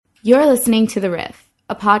You're listening to The Riff,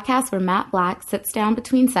 a podcast where Matt Black sits down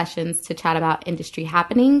between sessions to chat about industry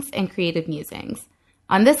happenings and creative musings.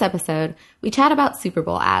 On this episode, we chat about Super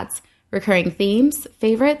Bowl ads, recurring themes,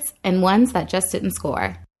 favorites, and ones that just didn't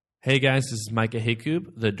score. Hey guys, this is Micah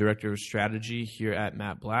Haycoop, the Director of Strategy here at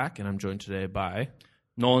Matt Black, and I'm joined today by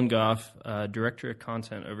Nolan Goff, Director of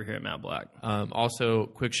Content over here at Matt Black. Also,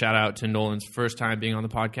 quick shout out to Nolan's first time being on the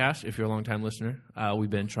podcast. If you're a long-time listener, we've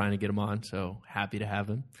been trying to get him on, so happy to have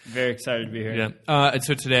him. Very excited to be here. Yeah. And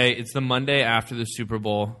so today, it's the Monday after the Super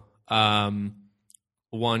Bowl.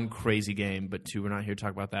 One, crazy game, but two, we're not here to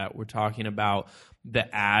talk about that. We're talking about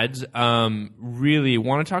the ads. Really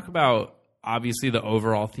want to talk about, obviously, the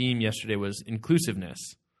overall theme yesterday was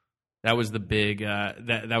inclusiveness. That was the big,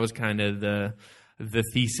 that was kind of the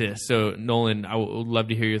thesis. So Nolan, I would love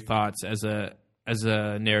to hear your thoughts as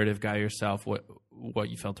a narrative guy yourself, what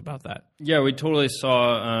you felt about that. Yeah, we totally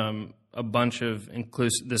saw a bunch of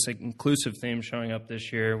inclusive theme showing up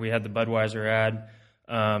this year. We had the Budweiser ad,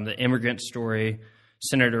 the immigrant story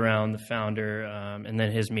centered around the founder, and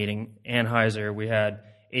then his meeting Anheuser. We had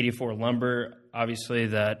 84 Lumber, obviously,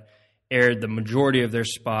 that aired the majority of their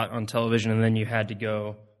spot on television, and then you had to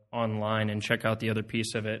go online and check out the other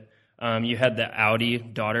piece of it. You had the Audi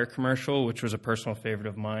daughter commercial, which was a personal favorite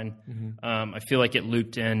of mine. Mm-hmm. I feel like it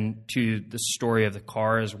looped in to the story of the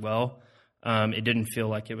car as well. It didn't feel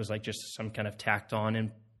like it was like just some kind of tacked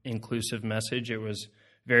on inclusive message. It was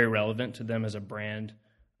very relevant to them as a brand.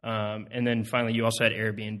 And then finally, you also had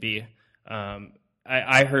Airbnb.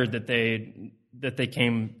 I heard that they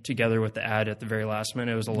came together with the ad at the very last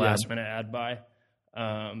minute. It was a last minute ad buy,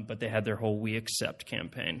 but they had their whole "We Accept"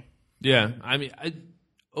 campaign. Yeah, I mean,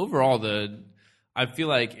 overall, I feel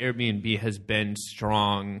like Airbnb has been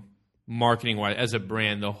strong marketing-wise as a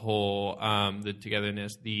brand. The whole, the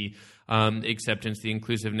togetherness, the acceptance, the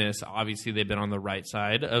inclusiveness. Obviously, they've been on the right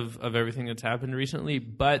side of everything that's happened recently.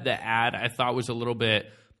 But the ad, I thought, was a little bit.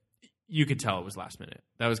 You could tell it was last minute.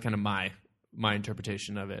 That was kind of my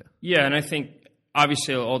interpretation of it. Yeah, and I think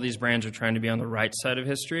obviously all these brands are trying to be on the right side of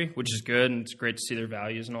history, which is good, and it's great to see their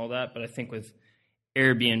values and all that. But I think with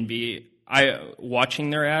Airbnb, watching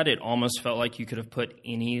their ad, it almost felt like you could have put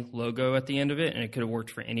any logo at the end of it, and it could have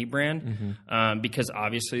worked for any brand, because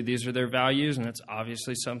obviously these are their values, and it's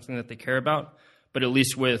obviously something that they care about. But at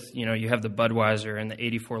least with, you have the Budweiser and the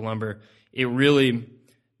 84 Lumber,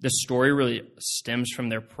 the story really stems from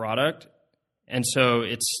their product, and so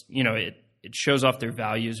it's, it shows off their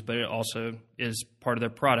values, but it also is part of their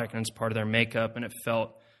product, and it's part of their makeup, and it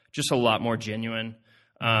felt just a lot more genuine.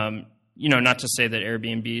 Not to say that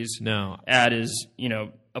Airbnb's ad is,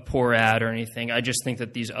 a poor ad or anything. I just think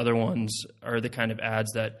that these other ones are the kind of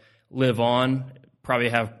ads that live on, probably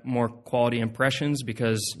have more quality impressions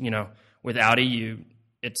because, with Audi,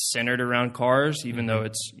 it's centered around cars, even though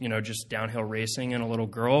it's, just downhill racing and a little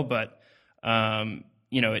girl. But,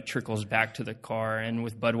 it trickles back to the car. And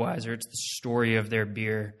with Budweiser, it's the story of their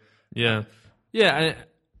beer. Yeah. Yeah.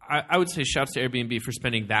 I would say shouts to Airbnb for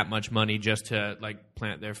spending that much money just to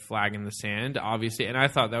plant their flag in the sand, obviously. And I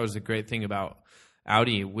thought that was a great thing about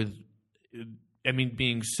Audi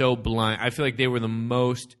being so blind. I feel like they were the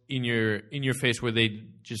most in your face where they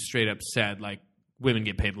just straight up said women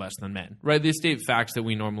get paid less than men, right? They state facts that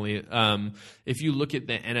we normally, if you look at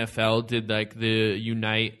the NFL did the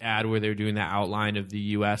Unite ad where they're doing the outline of the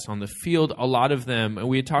U.S. on the field, a lot of them, and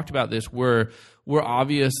we had talked about this, were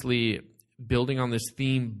obviously building on this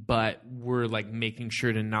theme, but we're making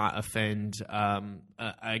sure to not offend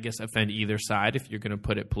either side. If you're going to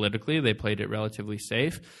put it politically, they played it relatively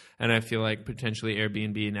safe. And I feel like potentially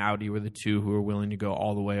Airbnb and Audi were the two who were willing to go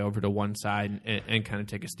all the way over to one side and kind of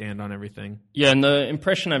take a stand on everything. Yeah, and the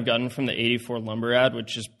impression I've gotten from the 84 Lumber ad,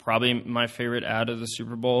 which is probably my favorite ad of the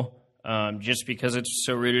Super Bowl, just because it's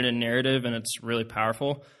so rooted in narrative and it's really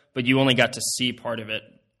powerful, but you only got to see part of it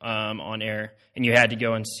on air, and you had to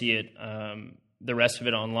go and see it, the rest of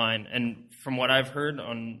it online. And from what I've heard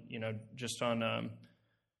on, just on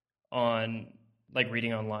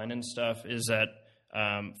reading online and stuff, is that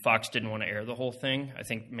Fox didn't want to air the whole thing. I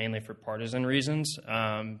think mainly for partisan reasons,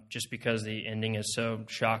 just because the ending is so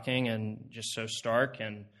shocking and just so stark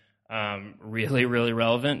and really, really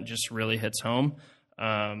relevant. Just really hits home.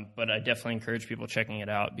 But I definitely encourage people checking it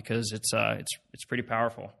out because it's pretty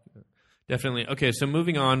powerful. Definitely. Okay, so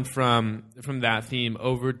moving on from that theme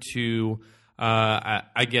over to,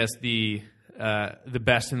 I guess the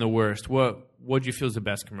best and the worst. What did you feel is the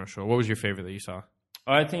best commercial? What was your favorite that you saw?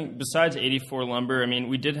 I think besides 84 Lumber,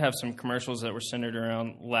 we did have some commercials that were centered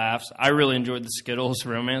around laughs. I really enjoyed the Skittles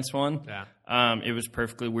romance one. Yeah. It was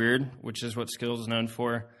perfectly weird, which is what Skittles is known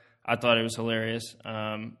for. I thought it was hilarious.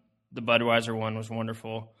 The Budweiser one was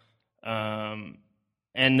wonderful. And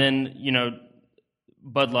then,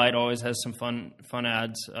 Bud Light always has some fun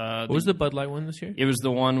ads. What was the Bud Light one this year? It was the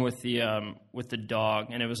one with the dog,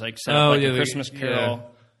 and it was like set up a Christmas Carol,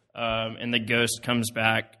 and the ghost comes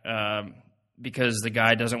back because the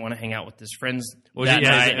guy doesn't want to hang out with his friends that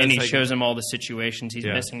night, and he shows him all the situations he's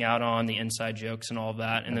missing out on, the inside jokes and all of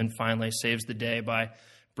that, and then finally saves the day by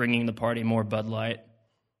bringing the party more Bud Light.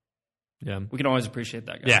 Yeah, we can always appreciate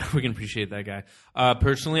that guy. Yeah, we can appreciate that guy.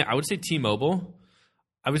 Personally, I would say T-Mobile.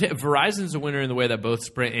 I would say Verizon's a winner in the way that both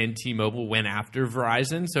Sprint and T-Mobile went after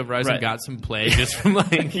Verizon. So Verizon got some play just from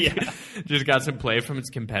just got some play from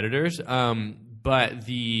its competitors. But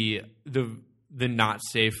the not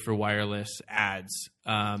safe for wireless ads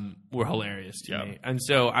were hilarious to me. And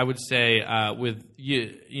so I would say with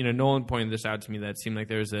Nolan pointed this out to me that it seemed like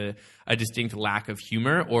there was a distinct lack of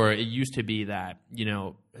humor, or it used to be that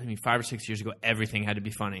 5 or 6 years ago everything had to be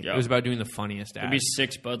funny. It was about doing the funniest ads. There'd be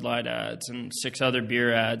 6 Bud Light ads and 6 other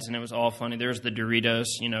beer ads, and it was all funny. There was the Doritos,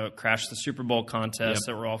 Crash the Super Bowl contest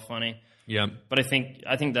that were all funny. Yeah, but I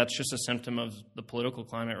think that's just a symptom of the political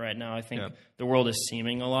climate right now. I think the world is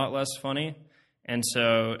seeming a lot less funny. And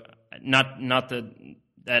so, not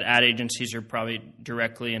that ad agencies are probably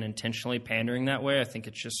directly and intentionally pandering that way. I think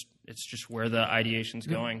it's just where the ideation's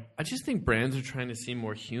going. I just think brands are trying to seem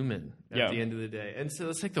more human at the end of the day. And so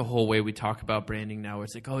it's like the whole way we talk about branding now, where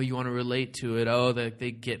it's like, oh, you want to relate to it. Oh,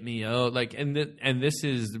 they get me. Oh, like, and this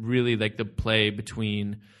is really like the play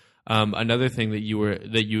between. Another thing that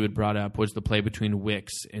you had brought up was the play between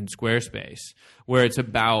Wix and Squarespace, where it's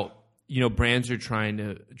about. Brands are trying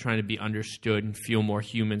to be understood and feel more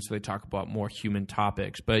human, so they talk about more human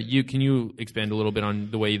topics. But can you expand a little bit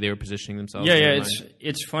on the way they were positioning themselves? Yeah.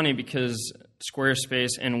 It's funny because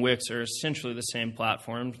Squarespace and Wix are essentially the same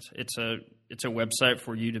platforms. It's a website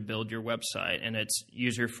for you to build your website, and it's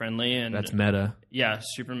user friendly, and that's meta. Yeah,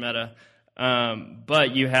 super meta.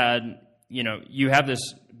 But you have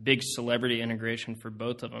this big celebrity integration for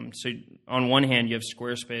both of them. So on one hand, you have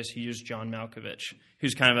Squarespace, who used John Malkovich,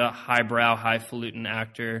 who's kind of a highbrow, highfalutin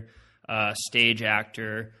actor, stage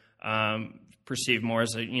actor, perceived more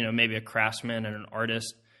as maybe a craftsman and an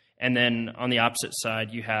artist. And then on the opposite side,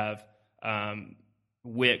 you have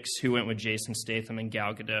Wix, who went with Jason Statham and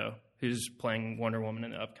Gal Gadot, who's playing Wonder Woman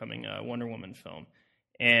in the upcoming Wonder Woman film.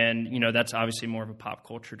 And that's obviously more of a pop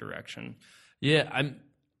culture direction. Yeah,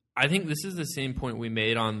 I think this is the same point we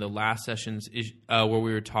made on the last sessions where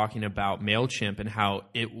we were talking about MailChimp and how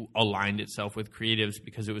it aligned itself with creatives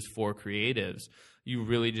because it was for creatives. You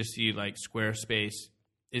really just see like Squarespace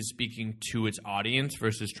is speaking to its audience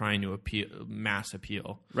versus trying to mass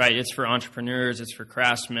appeal. Right. It's for entrepreneurs. It's for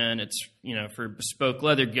craftsmen. It's, for bespoke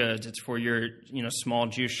leather goods. It's for your, small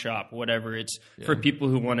juice shop, whatever. It's for people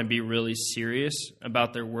who want to be really serious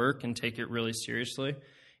about their work and take it really seriously.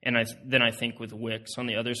 And I think with Wix on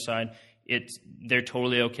the other side, they're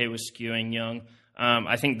totally okay with skewing young.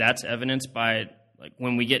 I think that's evidenced by like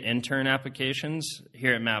when we get intern applications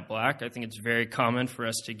here at Matt Black. I think it's very common for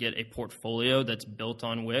us to get a portfolio that's built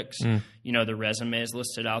on Wix. The resume is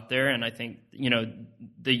listed out there, and I think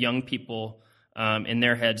the young people in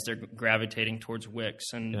their heads they're gravitating towards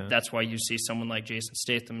Wix, and that's why you see someone like Jason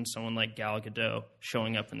Statham and someone like Gal Gadot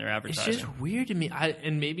showing up in their advertising. It's just weird to me,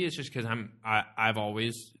 and maybe it's just because I've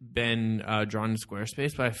always been drawn to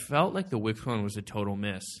Squarespace, but I felt like the Wix one was a total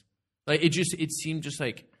miss. Like it seemed just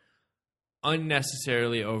like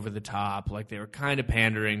unnecessarily over the top. Like they were kind of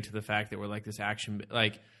pandering to the fact that we're like this action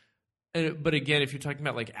like. But again, if you're talking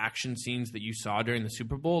about like action scenes that you saw during the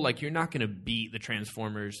Super Bowl, like you're not going to beat the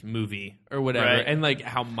Transformers movie or whatever, and like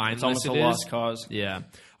how mindless it's almost a lost cause. Yeah.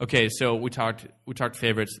 Okay, so we talked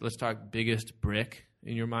favorites. Let's talk biggest brick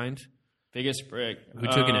in your mind. Biggest brick. Who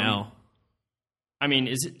took an L? I mean,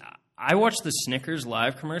 is it? I watched the Snickers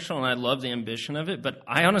live commercial, and I love the ambition of it, but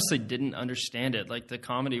I honestly didn't understand it. Like, the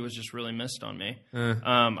comedy was just really missed on me.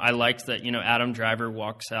 I liked that, Adam Driver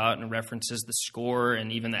walks out and references the score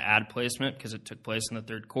and even the ad placement because it took place in the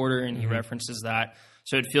third quarter, and he references that.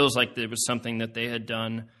 So it feels like it was something that they had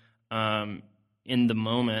done in the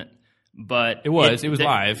moment. But it was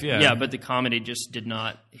live, yeah. Yeah, but the comedy just did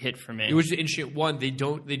not hit for me. It was interesting. One, they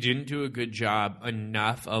didn't do a good job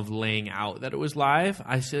enough of laying out that it was live.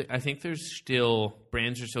 I think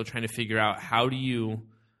brands are still trying to figure out how do you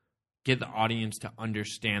get the audience to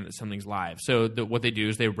understand that something's live. So what they do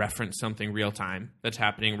is they reference something real time that's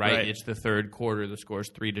happening, right? It's the third quarter, the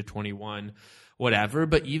score's 3-21, whatever.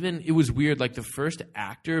 But even it was weird. Like the first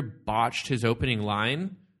actor botched his opening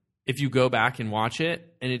line. If you go back and watch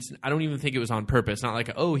it, and I don't even think it was on purpose. Not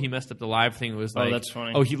like, oh, he messed up the live thing. It was like, that's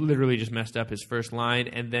funny. Oh, he literally just messed up his first line.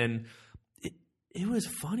 And then it was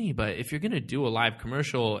funny, but if you're going to do a live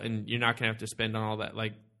commercial and you're not going to have to spend on all that,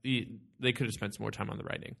 like they could have spent some more time on the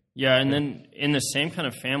writing. Yeah, and then in the same kind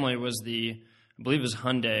of family was I believe it was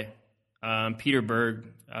Hyundai. Peter Berg,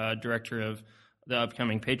 director of the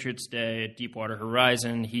upcoming Patriots Day at Deepwater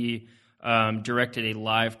Horizon, he directed a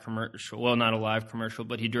live commercial. Well, not a live commercial,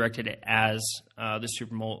 but he directed it as the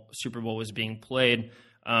Super Bowl was being played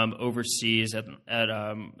overseas at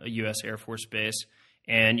a U.S. Air Force base.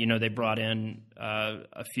 And, they brought in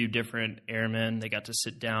a few different airmen. They got to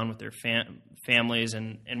sit down with their families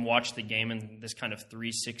and watch the game in this kind of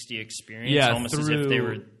 360 experience, almost as if they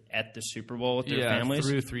were at the Super Bowl with their families.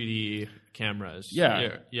 Through 3D cameras.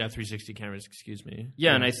 Yeah, 360 cameras, excuse me.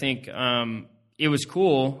 Yeah, and I think it was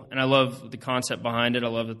cool, and I love the concept behind it. I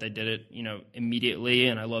love that they did it, immediately,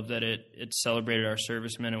 and I love that it celebrated our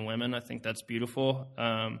servicemen and women. I think that's beautiful.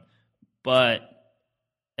 But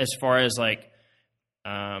as far as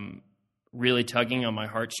really tugging on my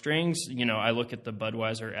heartstrings, I look at the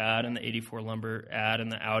Budweiser ad and the 84 Lumber ad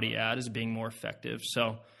and the Audi ad as being more effective.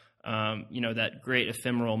 So, that great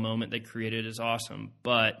ephemeral moment they created is awesome,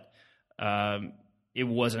 but it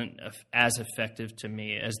wasn't as effective to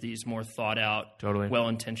me as these more thought out, totally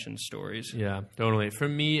well-intentioned stories. Yeah, totally. For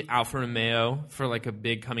me, Alfa Romeo, for like a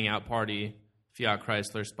big coming out party, Fiat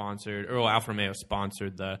Chrysler sponsored, or Alfa Romeo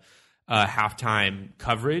sponsored the halftime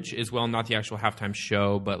coverage as well, not the actual halftime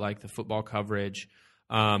show, but like the football coverage,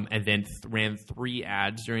 and then ran 3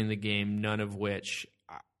 ads during the game, none of which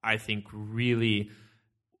I think really,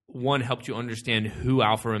 one, helped you understand who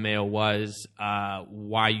Alfa Romeo was,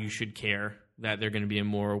 why you should care that they're going to be a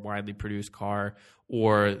more widely produced car,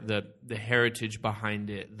 or the heritage behind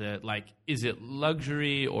it. Is it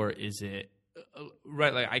luxury or is it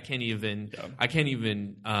right? Like I can't even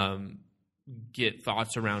get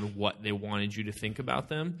thoughts around what they wanted you to think about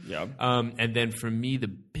them. Yeah. And then for me, the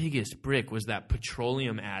biggest brick was that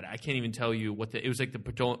petroleum ad. I can't even tell you it was like the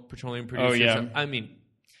petroleum producers. Oh yeah. I mean,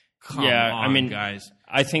 come on, guys.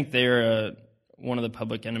 I think they're one of the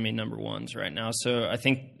public enemy number ones right now. So I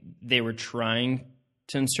think they were trying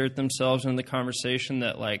to insert themselves in the conversation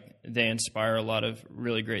that they inspire a lot of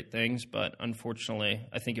really great things, but unfortunately,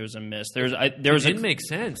 I think it was a miss. It didn't make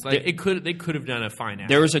sense. They could have done a fine ad.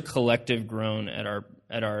 There was a collective groan at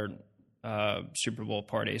our Super Bowl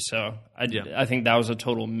party, so I think that was a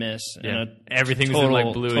total miss. Yeah. And everything was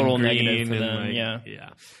in blue total and green negative for and them. yeah.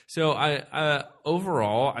 So I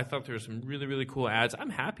overall, I thought there were some really, really cool ads. I'm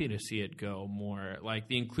happy to see it go more like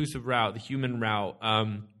the inclusive route, the human route,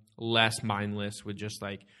 less mindless with just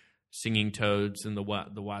like singing toads and the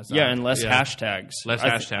WhatsApp. Yeah, and less hashtags.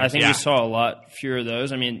 I think we saw a lot fewer of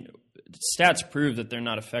those. I mean, stats prove that they're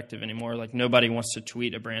not effective anymore. Like nobody wants to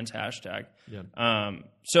tweet a brand's hashtag. Yeah.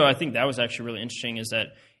 So I think that was actually really interesting is that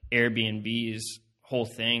Airbnb's whole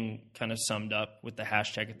thing kind of summed up with the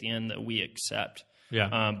hashtag at the end that we accept.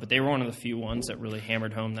 Yeah. But they were one of the few ones that really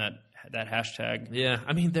hammered home that hashtag. Yeah,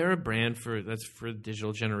 I mean they're a brand that's for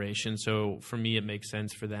digital generation, so for me it makes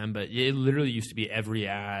sense for them. But it literally used to be every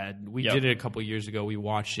ad. We did it a couple of years ago. We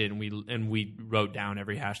watched it and we wrote down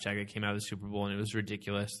every hashtag that came out of the Super Bowl, and it was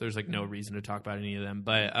ridiculous. There's like no reason to talk about any of them.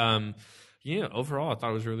 But overall I thought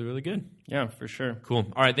it was really, really good. Yeah, for sure.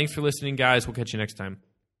 Cool. All right, thanks for listening, guys. We'll catch you next time.